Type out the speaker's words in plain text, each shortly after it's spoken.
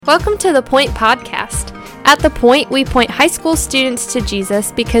Welcome to The Point Podcast. At The Point, we point high school students to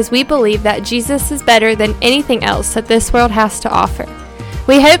Jesus because we believe that Jesus is better than anything else that this world has to offer.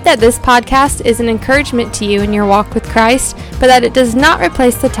 We hope that this podcast is an encouragement to you in your walk with Christ, but that it does not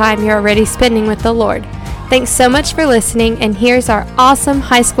replace the time you're already spending with the Lord. Thanks so much for listening, and here's our awesome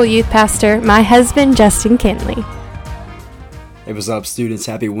high school youth pastor, my husband, Justin Kinley. Hey, what's up, students?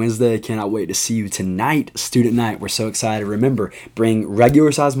 Happy Wednesday. Cannot wait to see you tonight, student night. We're so excited. Remember, bring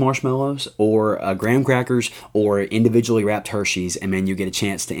regular sized marshmallows or graham crackers or individually wrapped Hershey's, and then you get a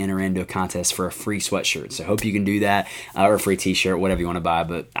chance to enter into a contest for a free sweatshirt. So hope you can do that, or a free t-shirt, whatever you want to buy,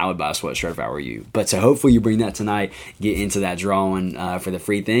 but I would buy a sweatshirt if I were you. But so hopefully you bring that tonight, get into that drawing for the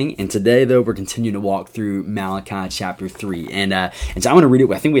free thing. And today, though, we're continuing to walk through Malachi chapter 3. And so I'm going to read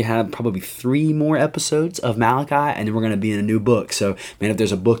it. I think we have probably 3 more episodes of Malachi, and then we're going to be in a new book. So, man, if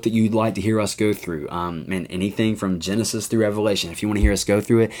there's a book that you'd like to hear us go through, man, anything from Genesis through Revelation, if you want to hear us go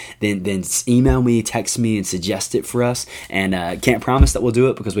through it, then email me, text me, and suggest it for us. And can't promise that we'll do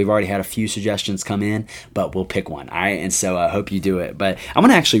it because we've already had a few suggestions come in, but we'll pick one, all right? And so I hope you do it. But I'm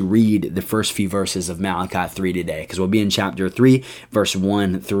going to actually read the first few verses of Malachi 3 today because we'll be in chapter 3, verse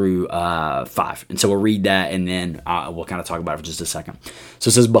 1 through 5. And so we'll read that, and then we'll kind of talk about it for just a second. So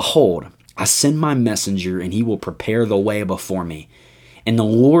it says, "Behold, I send my messenger, and he will prepare the way before me. And the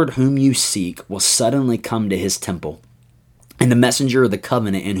Lord whom you seek will suddenly come to his temple. And the messenger of the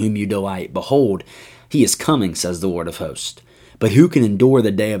covenant in whom you delight, behold, he is coming, says the Lord of hosts. But who can endure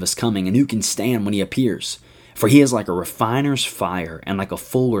the day of his coming, and who can stand when he appears? For he is like a refiner's fire, and like a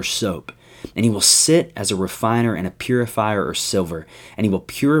fuller's soap. And he will sit as a refiner and a purifier of silver. And he will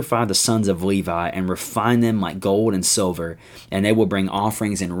purify the sons of Levi and refine them like gold and silver. And they will bring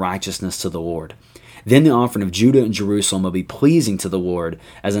offerings in righteousness to the Lord. Then the offering of Judah and Jerusalem will be pleasing to the Lord,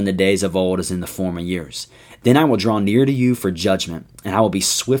 as in the days of old, as in the former years. Then I will draw near to you for judgment, and I will be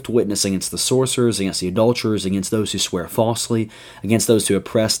swift witness against the sorcerers, against the adulterers, against those who swear falsely, against those who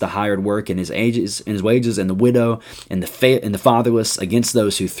oppress the hired work and his wages, and the widow, and the fatherless, against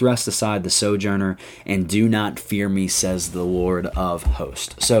those who thrust aside the sojourner, and do not fear me, says the Lord of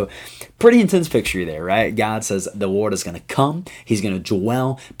hosts." So, pretty intense picture there, right? God says the Lord is going to come. He's going to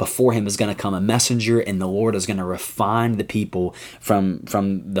dwell. Before him is going to come a messenger, and the Lord is going to refine the people from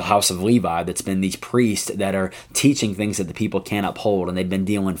the house of Levi that's been these priests that are teaching things that the people can't uphold, and they've been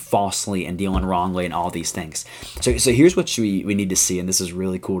dealing falsely and dealing wrongly and all these things. So here's what we need to see, and this is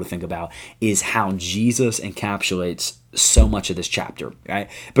really cool to think about, is how Jesus encapsulates so much of this chapter, right?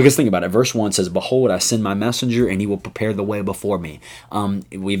 Because think about it. Verse 1 says, "Behold, I send my messenger, and he will prepare the way before me."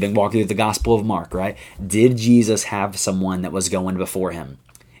 We've been walking through the Gospel of Mark, right? Did Jesus have someone that was going before him?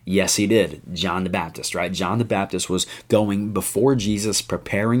 Yes, he did. John the Baptist, right? John the Baptist was going before Jesus,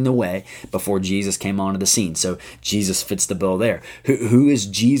 preparing the way before Jesus came onto the scene. So Jesus fits the bill there. Who is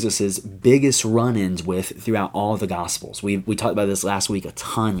Jesus's biggest run-ins with throughout all the Gospels? We talked about this last week a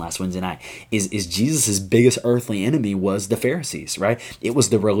ton, last Wednesday night. Is Jesus's biggest earthly enemy was the Pharisees, right? It was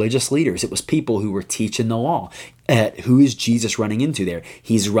the religious leaders. It was people who were teaching the law. Who is Jesus running into there?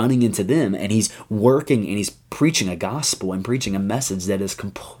 He's running into them, and he's working, and he's preaching a gospel and preaching a message that is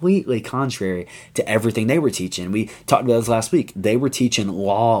completely contrary to everything they were teaching. We talked about this last week. They were teaching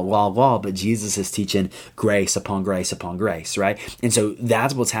law, but Jesus is teaching grace upon grace upon grace, right? And so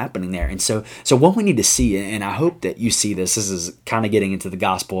that's what's happening there. And so what we need to see, and I hope that you see this is kind of getting into the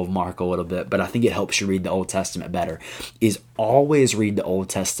Gospel of Mark a little bit, but I think it helps you read the Old Testament better, is always read the Old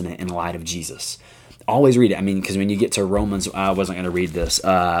Testament in light of Jesus. Always read it. I mean, because when you get to Romans, I wasn't going to read this,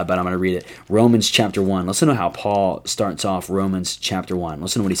 but I'm going to read it. Romans chapter 1. Listen to how Paul starts off Romans chapter 1.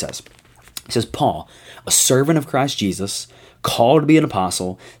 Listen to what he says. He says, "Paul, a servant of Christ Jesus, called to be an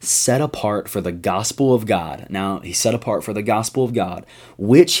apostle, set apart for the gospel of God." Now, he's set apart for the gospel of God,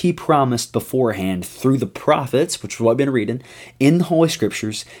 which he promised beforehand through the prophets, which is what I've been reading, in the Holy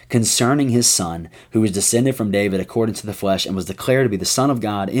Scriptures, concerning his Son, who was descended from David according to the flesh, and was declared to be the Son of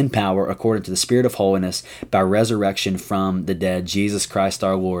God in power according to the Spirit of holiness, by resurrection from the dead, Jesus Christ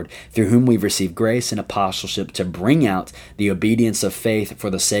our Lord, through whom we've received grace and apostleship to bring out the obedience of faith for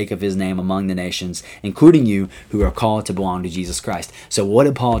the sake of his name among the nations, including you who are called to belong to Jesus Christ. So what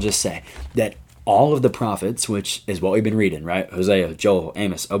did Paul just say? That all of the prophets, which is what we've been reading, right? Hosea, Joel,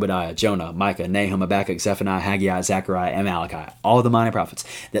 Amos, Obadiah, Jonah, Micah, Nahum, Habakkuk, Zephaniah, Haggai, Zechariah, and Malachi, all of the minor prophets,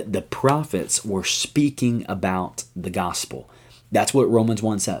 that the prophets were speaking about the gospel. That's what Romans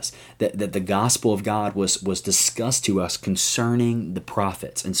 1 says. that the gospel of God was discussed to us concerning the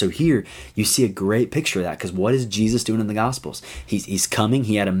prophets. And so here you see a great picture of that, because what is Jesus doing in the Gospels? He's coming.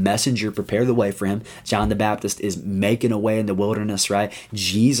 He had a messenger prepare the way for him. John the Baptist is making a way in the wilderness, right?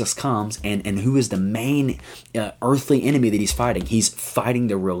 Jesus comes, and who is the main earthly enemy that he's fighting? He's fighting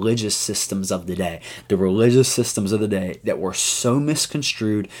the religious systems of the day. The religious systems of the day that were so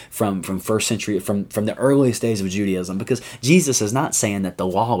misconstrued from first century, from the earliest days of Judaism, because Jesus is not saying that the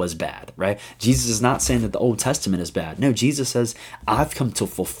law is bad, right? Jesus is not saying that the Old Testament is bad. No, Jesus says, I've come to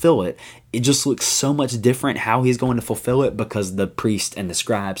fulfill it. It just looks so much different how he's going to fulfill it because the priests and the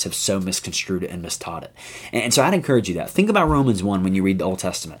scribes have so misconstrued it and mistaught it. And so I'd encourage you that. Think about Romans 1 when you read the Old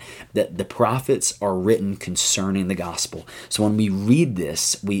Testament, that the prophets are written concerning the gospel. So when we read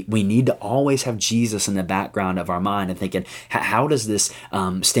this, we need to always have Jesus in the background of our mind and thinking, how does this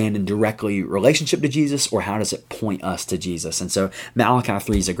stand in directly relationship to Jesus, or how does it point us to Jesus? And so Malachi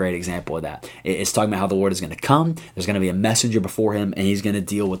 3 is a great example of that. It's talking about how the Lord is going to come. There's going to be a messenger before him, and he's going to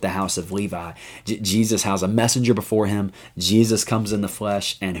deal with the house of Levi. Jesus has a messenger before him. Jesus comes in the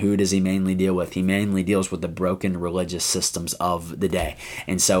flesh, and who does he mainly deal with? He mainly deals with the broken religious systems of the day.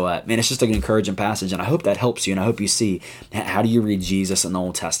 And so, it's just an encouraging passage, and I hope that helps you, and I hope you see how do you read Jesus in the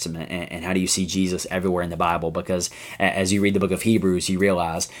Old Testament, and how do you see Jesus everywhere in the Bible, because as you read the book of Hebrews, you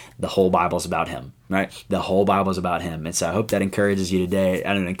realize the whole Bible is about him, right? The whole Bible is about him. And so I hope that encourages you today,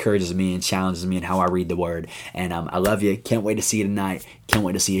 and it encourages me and challenges me in how I read the Word. And I love you. Can't wait to see you tonight. Can't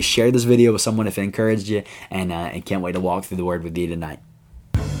wait to see you share this video with someone if it encouraged you, and can't wait to walk through the Word with you tonight.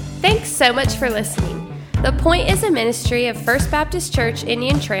 Thanks so much for listening. The Point is a ministry of First Baptist Church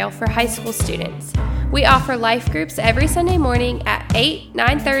Indian Trail for high school students. We offer life groups every Sunday morning at 8,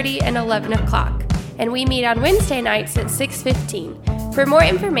 9:30, and 11 o'clock, and we meet on Wednesday nights at 6:15. For more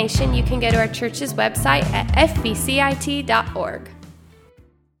information, you can go to our church's website at fbcit.org.